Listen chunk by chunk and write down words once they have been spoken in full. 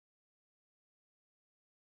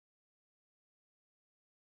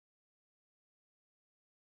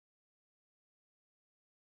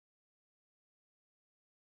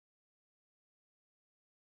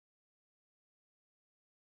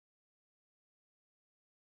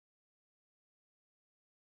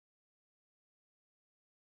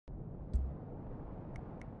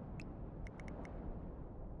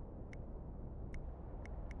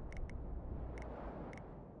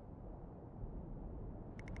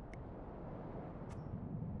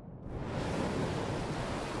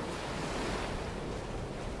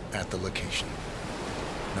at the location.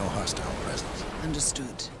 No hostile presence.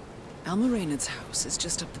 Understood. Alma Reynard's house is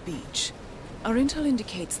just up the beach. Our intel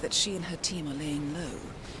indicates that she and her team are laying low,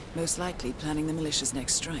 most likely planning the militia's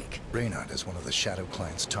next strike. Reynard is one of the Shadow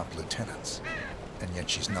Client's top lieutenants, and yet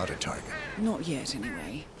she's not a target. Not yet,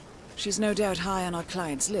 anyway. She's no doubt high on our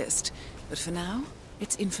client's list, but for now,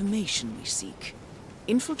 it's information we seek.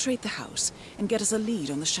 Infiltrate the house and get us a lead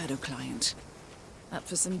on the Shadow Client. Up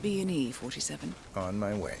for some B&E, 47? On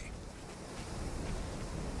my way.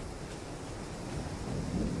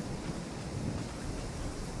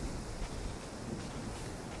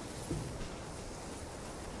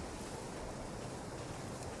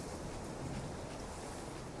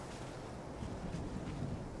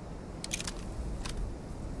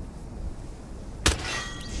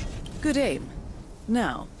 Good aim.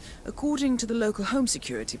 Now, according to the local home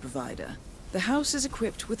security provider, the house is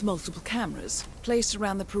equipped with multiple cameras placed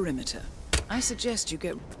around the perimeter. I suggest you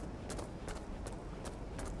get...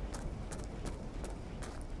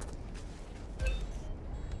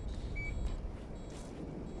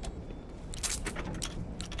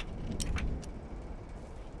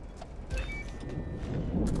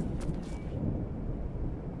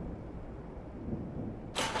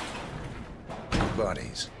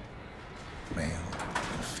 Bodies. Male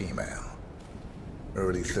and female.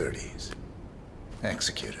 Early 30s.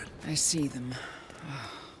 Executed. I see them.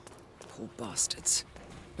 Oh, poor bastards.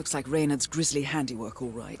 Looks like Reynard's grisly handiwork, all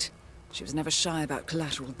right. She was never shy about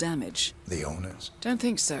collateral damage. The owners? Don't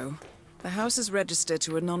think so. The house is registered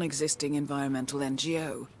to a non-existing environmental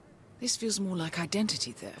NGO. This feels more like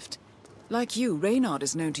identity theft. Like you, Reynard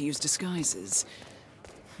is known to use disguises.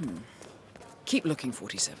 Keep looking,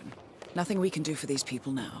 47. Nothing we can do for these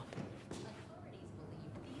people now.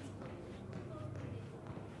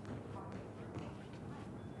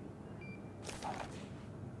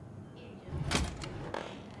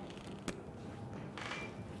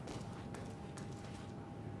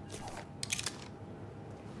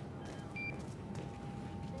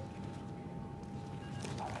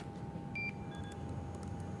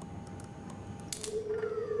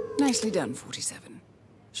 Nicely done, 47.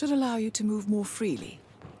 Should allow you to move more freely.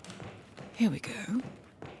 Here we go.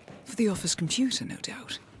 For the office computer, no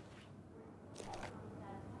doubt.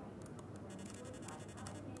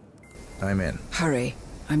 I'm in. Hurry.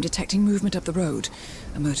 I'm detecting movement up the road.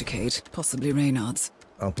 A motorcade, possibly Reynard's.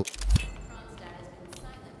 I'll